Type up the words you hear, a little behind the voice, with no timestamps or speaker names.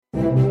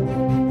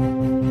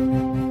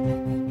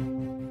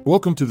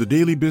Welcome to the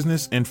Daily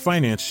Business and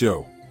Finance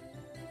Show.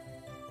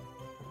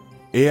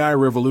 AI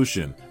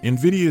revolution,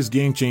 Nvidia's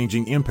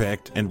game-changing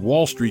impact and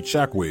Wall Street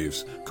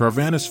shockwaves,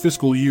 Carvana's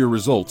fiscal year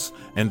results,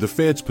 and the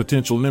Fed's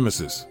potential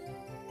nemesis.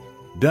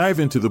 Dive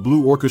into the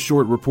Blue Orca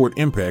short report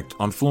impact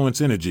on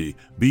Fluence Energy,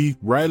 B.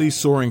 Riley's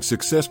soaring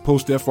success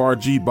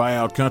post-FRG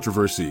buyout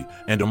controversy,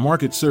 and a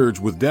market surge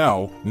with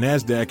Dow,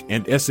 Nasdaq,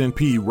 and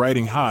S&P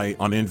riding high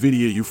on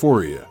Nvidia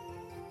euphoria.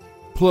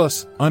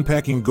 Plus,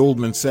 unpacking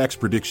Goldman Sachs'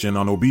 prediction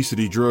on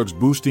obesity drugs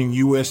boosting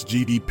U.S.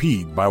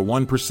 GDP by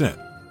 1%.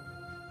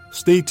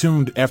 Stay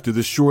tuned after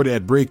this short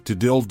ad break to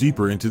delve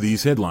deeper into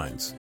these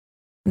headlines.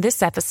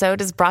 This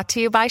episode is brought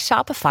to you by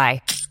Shopify.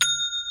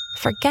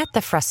 Forget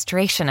the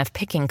frustration of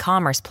picking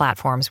commerce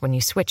platforms when you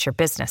switch your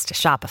business to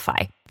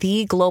Shopify,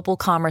 the global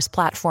commerce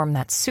platform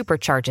that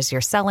supercharges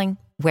your selling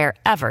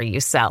wherever you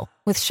sell.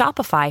 With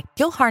Shopify,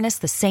 you'll harness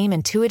the same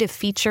intuitive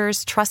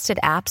features, trusted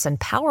apps, and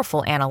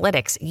powerful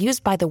analytics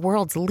used by the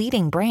world's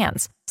leading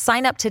brands.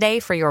 Sign up today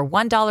for your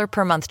 $1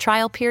 per month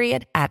trial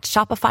period at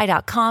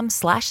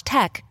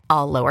shopify.com/tech,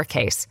 all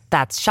lowercase.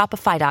 That's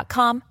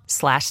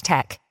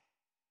shopify.com/tech.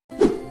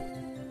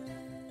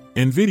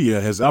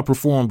 Nvidia has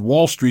outperformed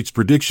Wall Street's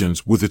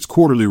predictions with its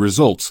quarterly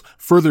results,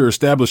 further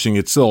establishing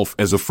itself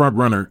as a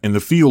frontrunner in the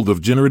field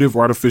of generative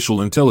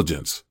artificial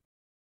intelligence.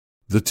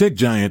 The tech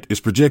giant is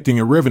projecting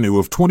a revenue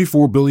of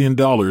 $24 billion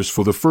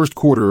for the first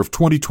quarter of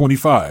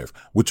 2025,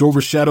 which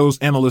overshadows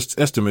analysts'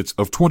 estimates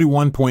of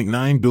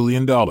 $21.9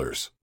 billion.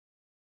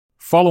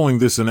 Following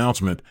this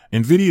announcement,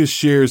 Nvidia's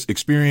shares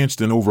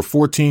experienced an over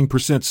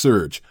 14%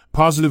 surge,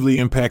 positively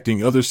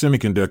impacting other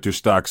semiconductor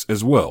stocks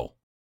as well.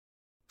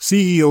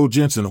 CEO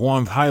Jensen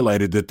Huang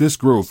highlighted that this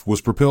growth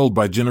was propelled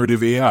by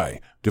generative AI,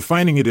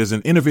 defining it as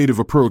an innovative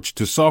approach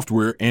to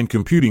software and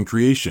computing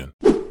creation.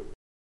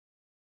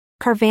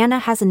 Carvana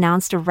has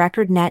announced a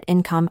record net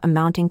income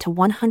amounting to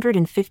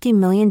 $150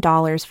 million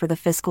for the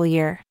fiscal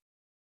year.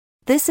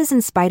 This is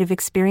in spite of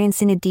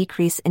experiencing a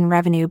decrease in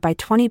revenue by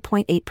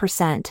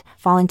 20.8%,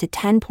 falling to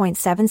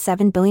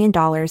 $10.77 billion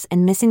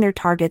and missing their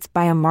targets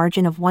by a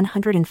margin of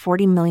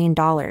 $140 million.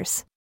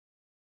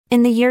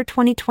 In the year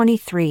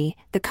 2023,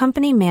 the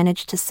company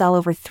managed to sell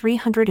over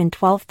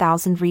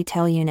 312,000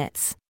 retail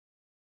units.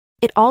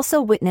 It also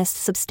witnessed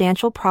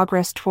substantial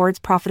progress towards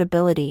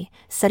profitability,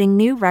 setting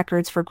new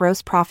records for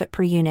gross profit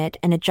per unit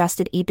and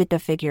adjusted EBITDA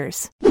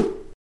figures.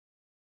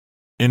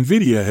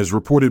 Nvidia has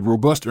reported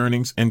robust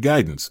earnings and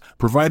guidance,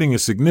 providing a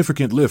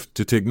significant lift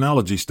to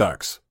technology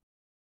stocks.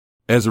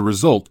 As a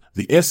result,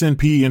 the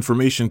S&P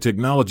information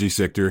technology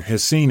sector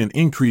has seen an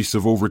increase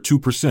of over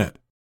 2%.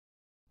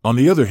 On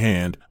the other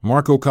hand,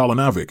 Marko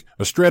Kalanovic,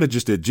 a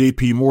strategist at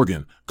J.P.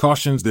 Morgan,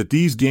 cautions that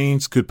these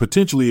gains could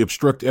potentially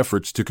obstruct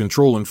efforts to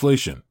control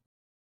inflation.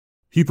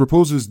 He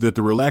proposes that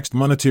the relaxed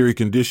monetary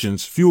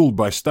conditions fueled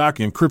by stock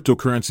and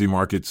cryptocurrency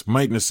markets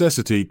might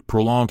necessitate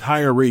prolonged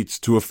higher rates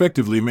to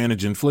effectively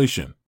manage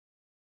inflation.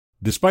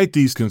 Despite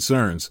these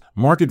concerns,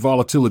 market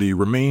volatility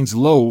remains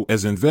low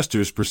as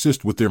investors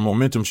persist with their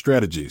momentum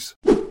strategies.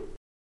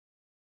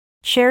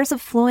 Shares of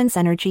Fluence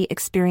Energy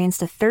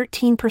experienced a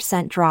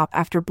 13% drop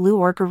after Blue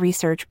Orca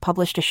Research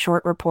published a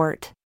short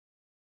report.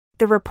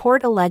 The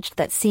report alleged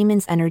that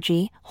Siemens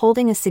Energy,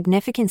 holding a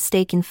significant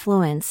stake in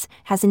Fluence,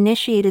 has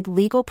initiated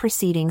legal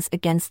proceedings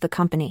against the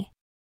company.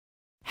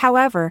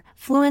 However,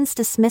 Fluence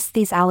dismissed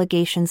these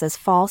allegations as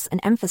false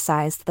and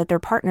emphasized that their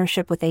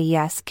partnership with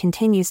AES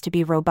continues to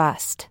be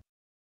robust.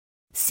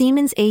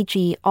 Siemens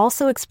AG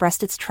also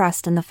expressed its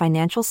trust in the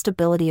financial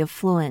stability of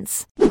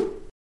Fluence.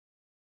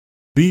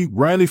 B.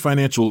 Riley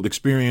Financial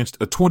experienced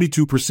a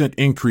 22%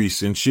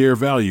 increase in share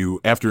value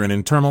after an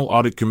internal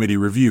audit committee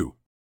review.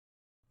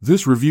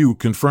 This review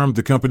confirmed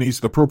the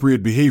company's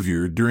appropriate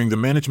behavior during the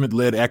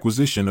management-led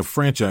acquisition of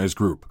Franchise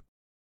Group.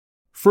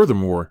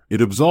 Furthermore,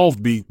 it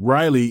absolved B.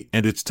 Riley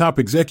and its top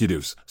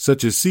executives,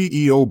 such as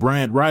CEO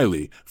Bryant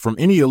Riley, from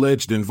any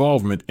alleged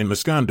involvement in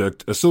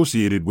misconduct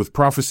associated with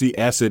Prophecy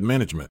Asset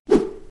Management.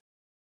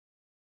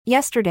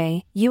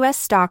 Yesterday, U.S.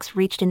 stocks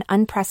reached an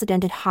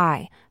unprecedented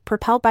high,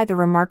 propelled by the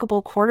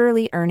remarkable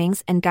quarterly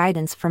earnings and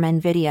guidance from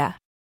Nvidia.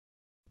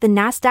 The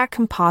Nasdaq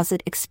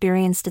Composite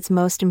experienced its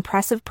most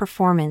impressive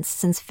performance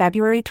since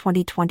February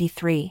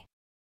 2023.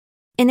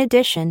 In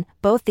addition,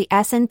 both the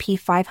S&P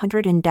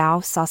 500 and Dow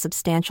saw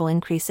substantial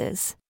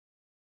increases.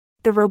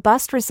 The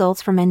robust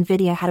results from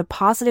Nvidia had a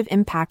positive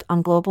impact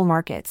on global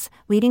markets,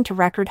 leading to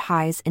record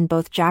highs in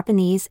both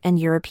Japanese and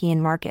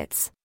European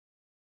markets.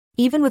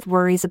 Even with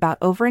worries about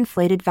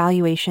overinflated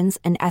valuations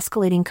and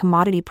escalating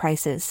commodity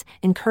prices,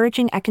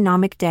 encouraging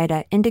economic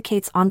data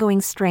indicates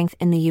ongoing strength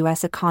in the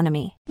U.S.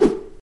 economy.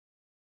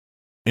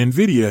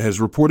 Nvidia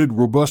has reported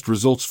robust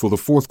results for the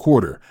fourth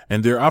quarter,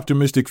 and their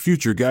optimistic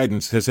future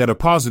guidance has had a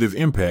positive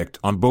impact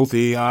on both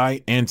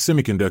AI and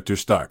semiconductor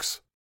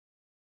stocks.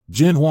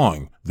 Jen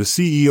Huang, the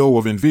CEO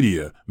of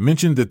Nvidia,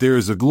 mentioned that there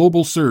is a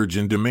global surge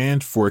in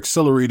demand for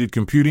accelerated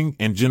computing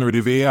and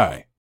generative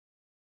AI.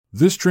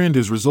 This trend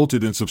has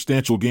resulted in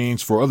substantial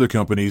gains for other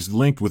companies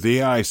linked with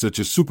AI such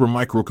as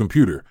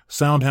Supermicrocomputer,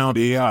 SoundHound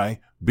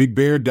AI,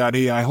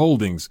 BigBear.ai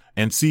Holdings,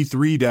 and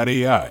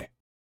C3.ai.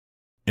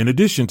 In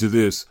addition to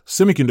this,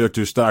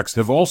 semiconductor stocks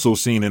have also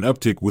seen an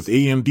uptick, with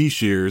AMD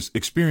shares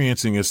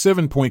experiencing a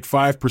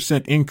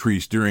 7.5%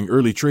 increase during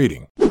early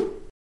trading.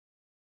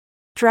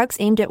 Drugs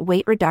aimed at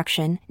weight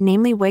reduction,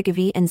 namely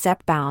Wegovy and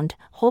Zepbound,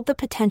 hold the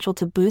potential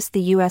to boost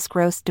the U.S.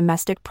 gross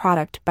domestic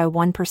product by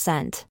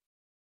 1%.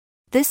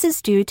 This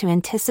is due to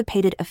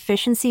anticipated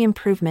efficiency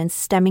improvements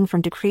stemming from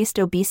decreased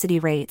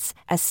obesity rates,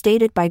 as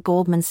stated by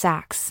Goldman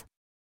Sachs.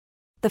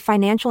 The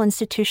financial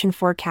institution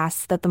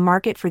forecasts that the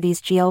market for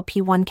these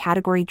GLP-1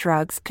 category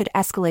drugs could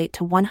escalate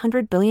to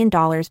 $100 billion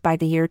by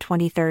the year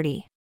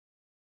 2030.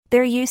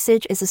 Their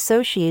usage is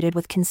associated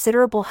with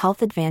considerable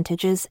health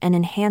advantages and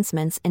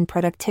enhancements in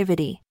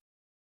productivity.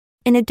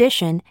 In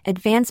addition,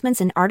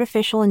 advancements in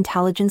artificial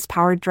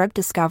intelligence-powered drug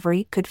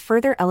discovery could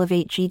further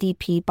elevate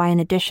GDP by an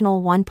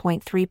additional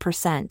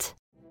 1.3%.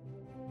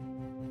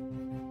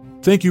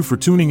 Thank you for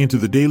tuning into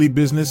the Daily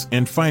Business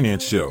and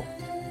Finance Show.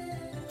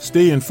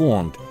 Stay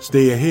informed,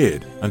 stay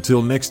ahead,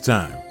 until next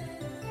time.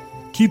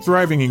 Keep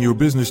thriving in your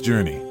business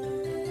journey.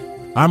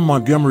 I'm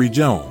Montgomery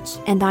Jones.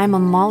 And I'm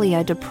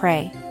Amalia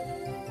Dupre.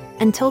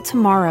 Until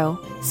tomorrow,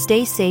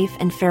 stay safe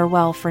and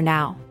farewell for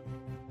now.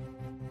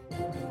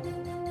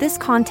 This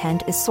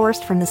content is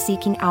sourced from the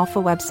Seeking Alpha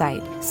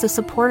website, so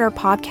support our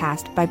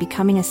podcast by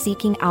becoming a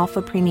Seeking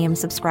Alpha Premium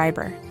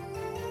subscriber.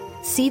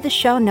 See the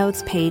show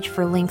notes page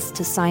for links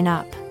to sign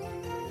up.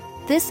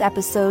 This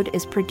episode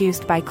is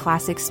produced by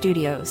Classic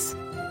Studios.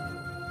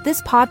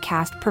 This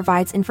podcast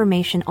provides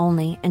information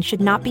only and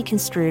should not be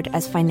construed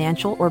as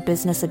financial or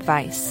business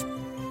advice.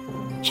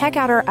 Check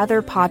out our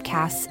other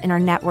podcasts in our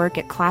network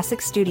at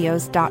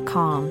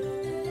classicstudios.com.